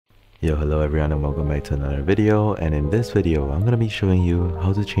Yo, hello everyone and welcome back to another video, and in this video I'm gonna be showing you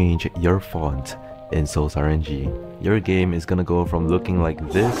how to change your font in Sols RNG. Your game is gonna go from looking like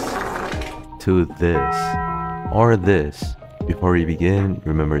this to this or this. Before we begin,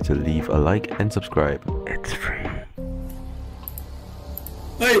 remember to leave a like and subscribe. It's free.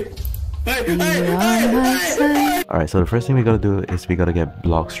 Alright, so the first thing we gotta do is we gotta get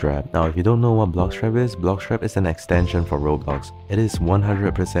Blockstrap. Now, if you don't know what Blockstrap is an extension for Roblox. It is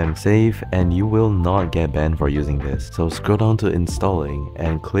 100% safe and you will not get banned for using this. So scroll down to installing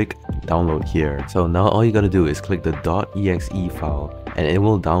and click download here. So now all you gotta do is click the .exe file and it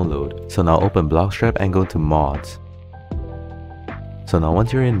will download. So now open Blockstrap and go to mods. So now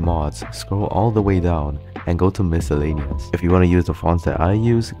once you're in mods, scroll all the way down and go to miscellaneous. If you want to use the fonts that I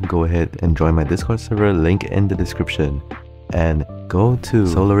use, go ahead and join my Discord server, link in the description, and go to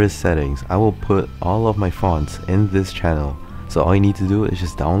Sols settings. I will put all of my fonts in this channel, so all you need to do is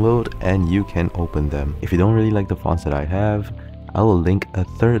just download and you can open them. If you don't really like the fonts that I have, I will link a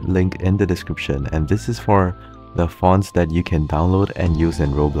third link in the description, and this is for the fonts that you can download and use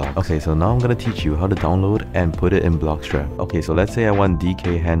in Roblox. Okay, so now I'm gonna teach you how to download and put it in Blockstrap. Okay, so let's say I want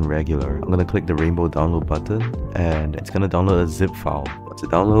DK hand regular. I'm gonna click the rainbow download button and it's gonna download a zip file. Once it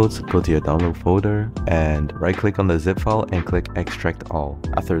downloads, go to your download folder and right click on the zip file and click extract all.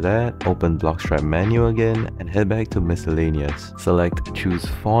 After that, open Blockstrap menu again and head back to miscellaneous. Select choose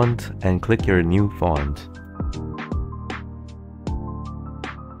font and click your new font.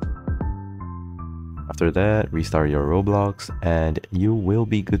 After that, restart your Roblox and you will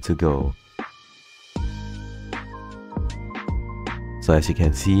be good to go. So as you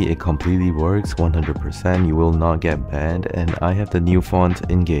can see, it completely works 100%. You will not get banned and I have the new font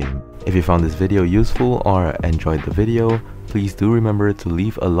in game. If you found this video useful or enjoyed the video, please do remember to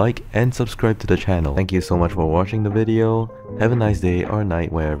leave a like and subscribe to the channel. Thank you so much for watching the video. Have a nice day or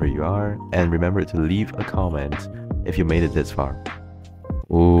night wherever you are, and remember to leave a comment if you made it this far.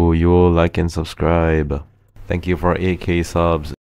 Oh, you'll like and subscribe. Thank you for 8K subs.